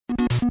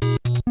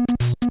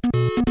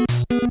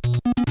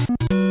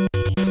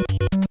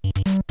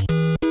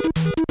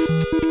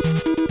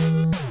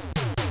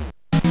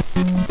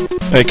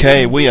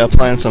Okay, we are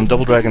playing some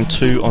Double Dragon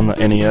 2 on the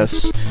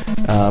NES.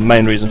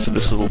 Main reason for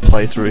this little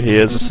playthrough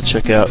here is just to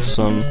check out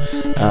some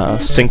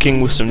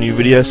syncing with some new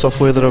video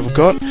software that I've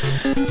got.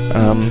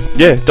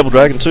 Yeah, Double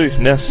Dragon 2,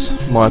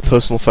 NES, my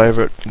personal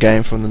favourite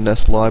game from the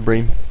NES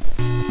library,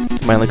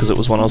 mainly because it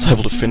was one I was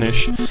able to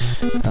finish.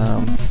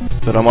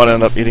 But I might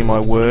end up eating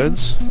my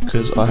words,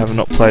 because I have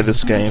not played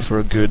this game for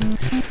a good,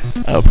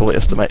 I'll probably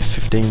estimate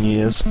 15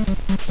 years.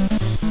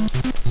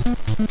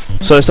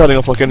 So starting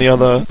off like any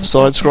other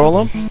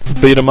side-scroller,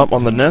 beat 'em up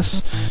on the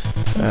NES,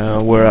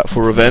 we're out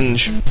for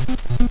revenge.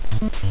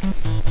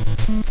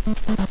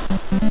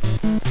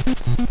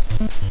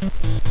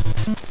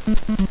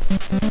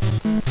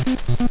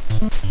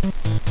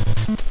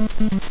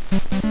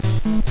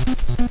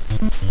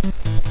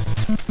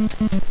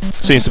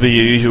 Seems to be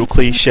your usual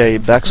cliche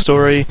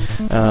backstory.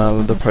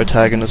 The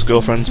protagonist's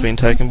girlfriend's been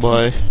taken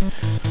by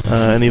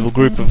an evil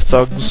group of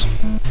thugs,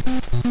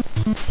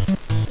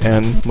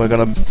 and we're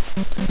gonna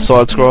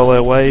side-scroll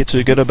our way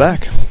to get her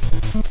back.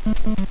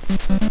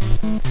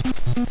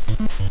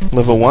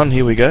 Level 1,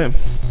 here we go.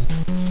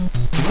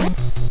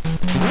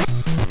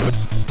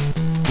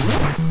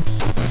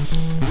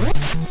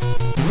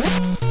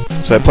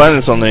 So playing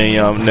this on the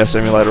NES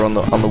emulator on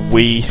the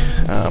Wii,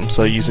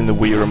 so using the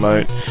Wii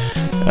remote.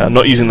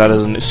 Not using that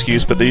as an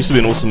excuse, but there used to be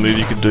an awesome move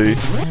you could do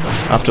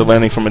after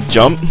landing from a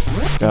jump.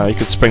 You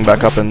could spring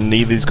back up and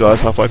knee these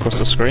guys halfway across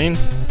the screen.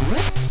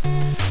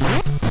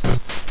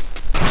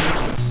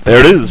 There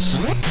it is!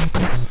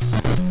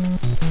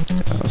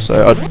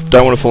 So I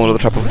don't want to fall into the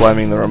trap of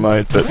blaming the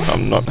remote, but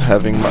I'm not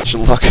having much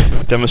luck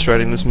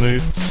demonstrating this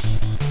move.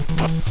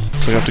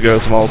 So I have to go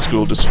with some old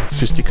school, just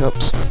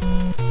fisticuffs.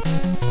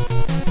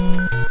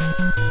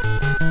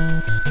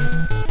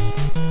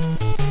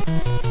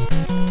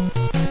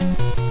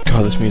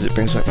 God, this music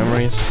brings back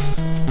memories.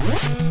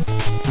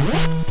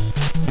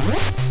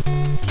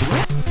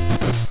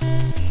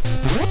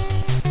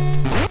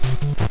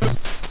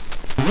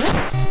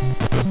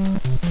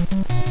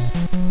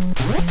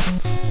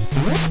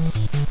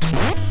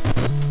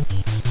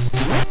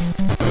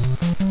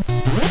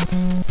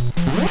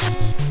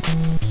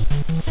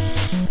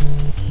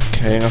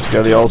 Okay, I have to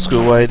go the old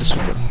school way, just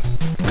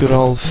with the good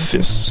old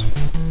fists.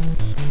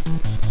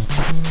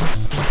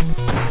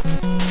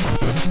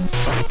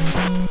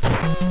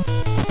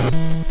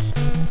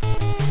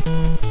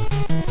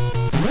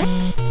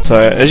 So,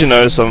 as you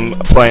notice, I'm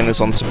playing this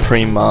on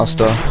Supreme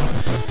Master.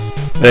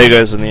 There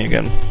goes the knee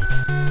again.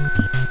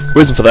 The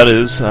reason for that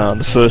is,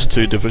 the first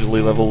two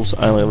difficulty levels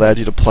only allowed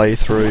you to play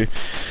through...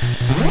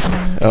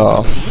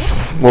 well,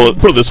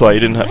 put it this way,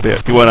 you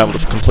weren't able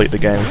to complete the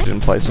game if you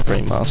didn't play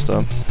Supreme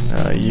Master.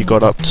 You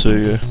got up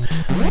to...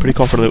 pretty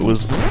confident it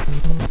was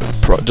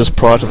just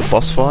prior to the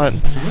boss fight.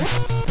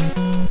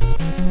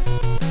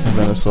 And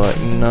then it's like,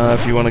 no,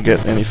 if you want to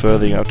get any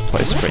further you have to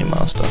play Supreme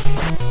Master.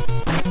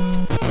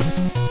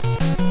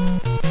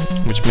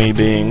 Which, me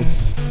being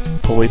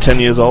probably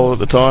 10 years old at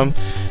the time,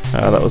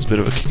 that was a bit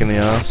of a kick in the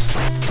ass.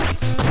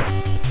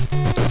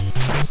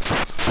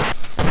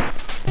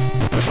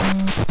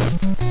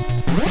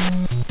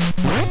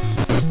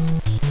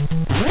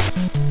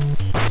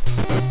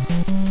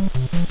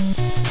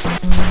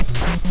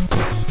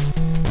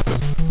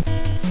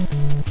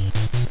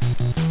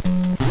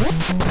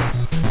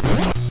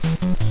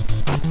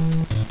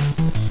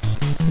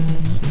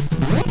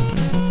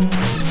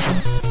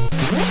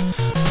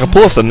 I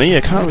pull off the knee,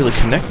 I can't really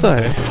connect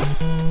though.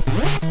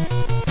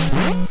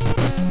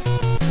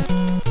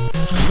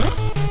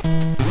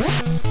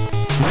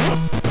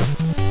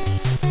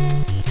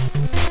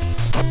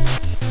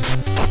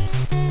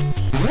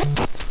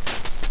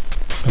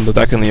 Remember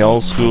back in the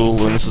old school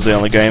when this is the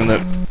only game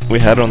that we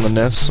had on the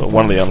NES, or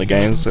one of the only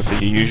games, so for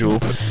your usual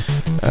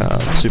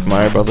Super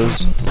Mario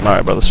Brothers,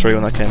 Mario Brothers 3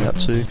 when that came out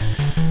too.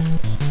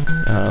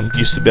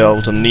 Used to be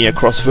able to knee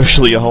across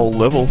virtually a whole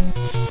level.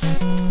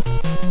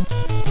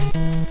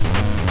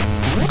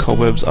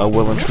 Cobwebs are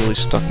well and truly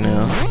stuck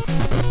now.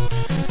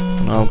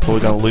 And I'm probably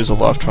going to lose a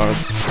life trying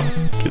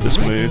to do this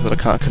move that I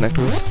can't connect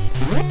with.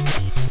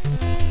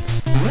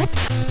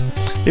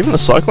 Even the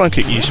cyclone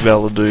kick you should be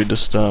able to do,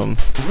 just to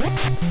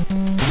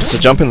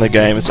jump in the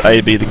game, it's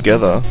A, B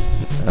together,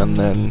 and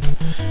then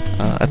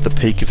at the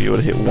peak if you were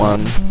to hit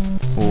one,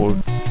 or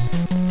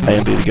A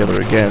and B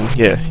together again,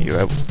 yeah, you're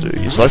able to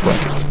do your cyclone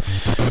kick.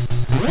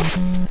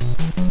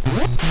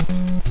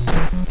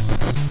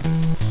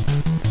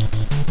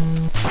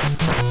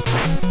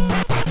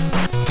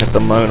 At the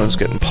moment I'm just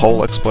getting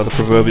poleaxed by the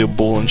proverbial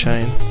ball and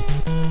chain.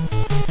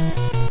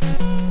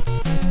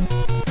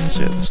 So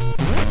yeah, this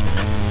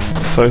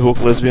faux hook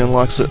lesbian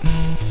likes it.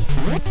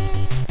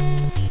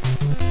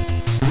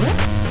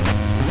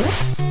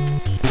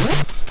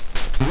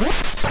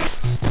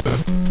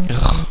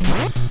 Ugh.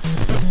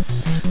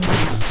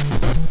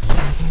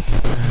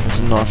 There's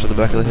a knife to the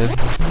back of the head.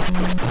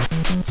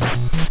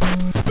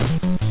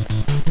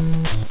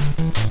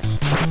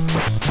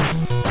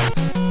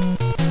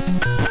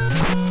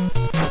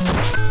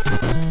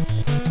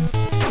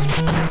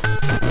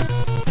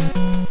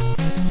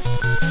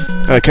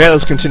 Okay,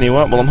 let's continue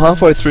up. Well, I'm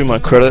halfway through my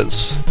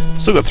credits,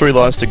 Still got 3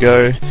 lives to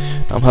go.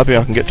 I'm hoping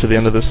I can get to the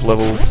end of this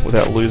level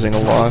without losing a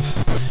life.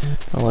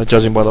 Although,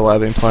 judging by the way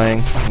I've been playing,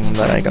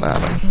 that ain't gonna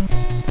happen.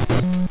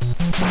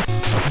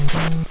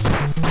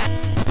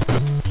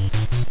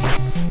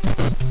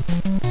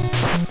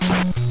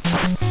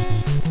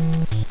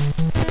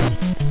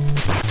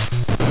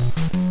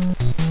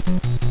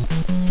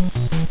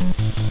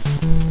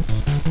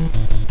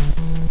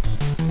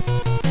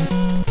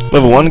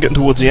 Level 1, getting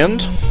towards the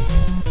end.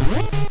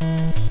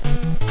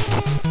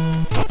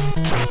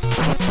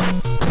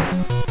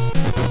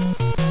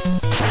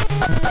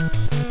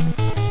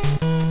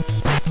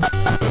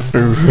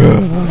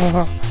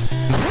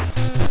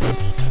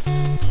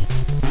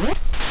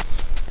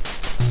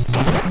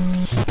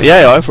 The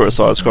AI for a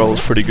side scroll is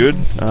pretty good.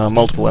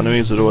 Multiple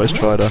enemies that always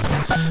try to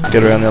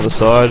get around the other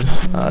side,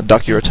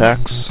 duck your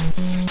attacks.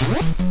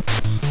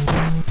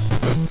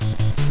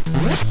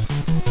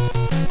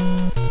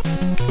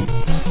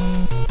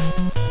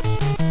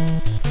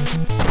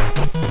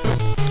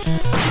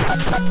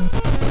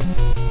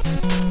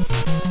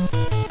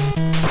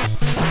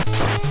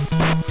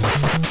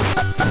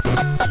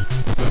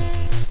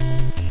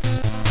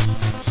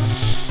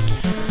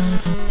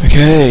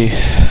 Okay,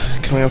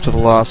 coming up to the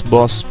last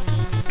boss.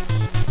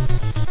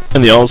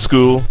 In the old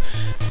school,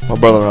 my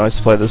brother and I used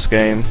to play this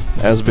game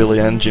as Billy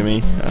and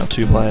Jimmy,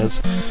 2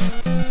 players.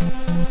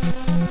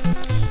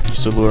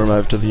 Used to lure him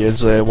over to the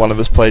edge there. One of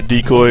us played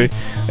decoy,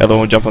 the other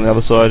one would jump on the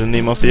other side and knee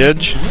him off the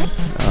edge.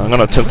 I'm going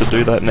to attempt to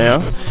do that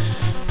now.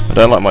 I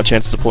don't like my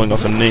chances of pulling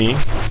off a knee,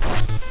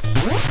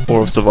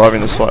 or of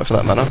surviving this fight for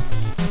that matter.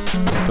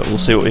 But we'll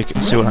see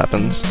what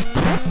happens.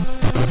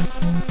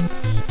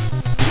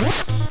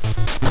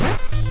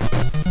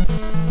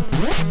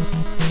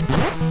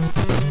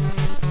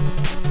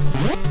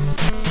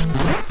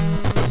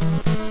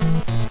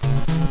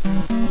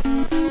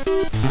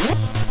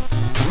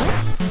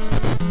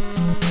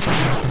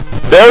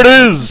 There it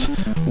is!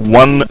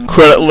 1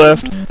 credit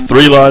left,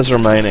 3 lives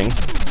remaining.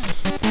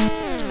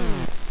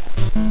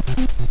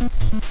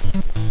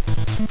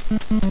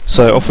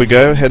 So off we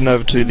go, heading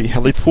over to the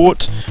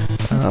heliport,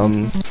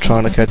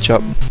 trying to catch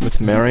up with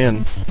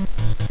Marion.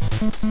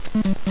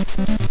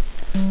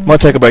 Might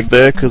take a break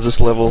there because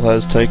this level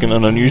has taken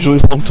an unusually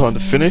long time to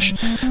finish,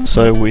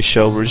 so we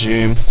shall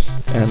resume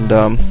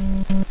and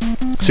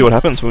see what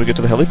happens when we get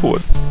to the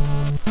heliport.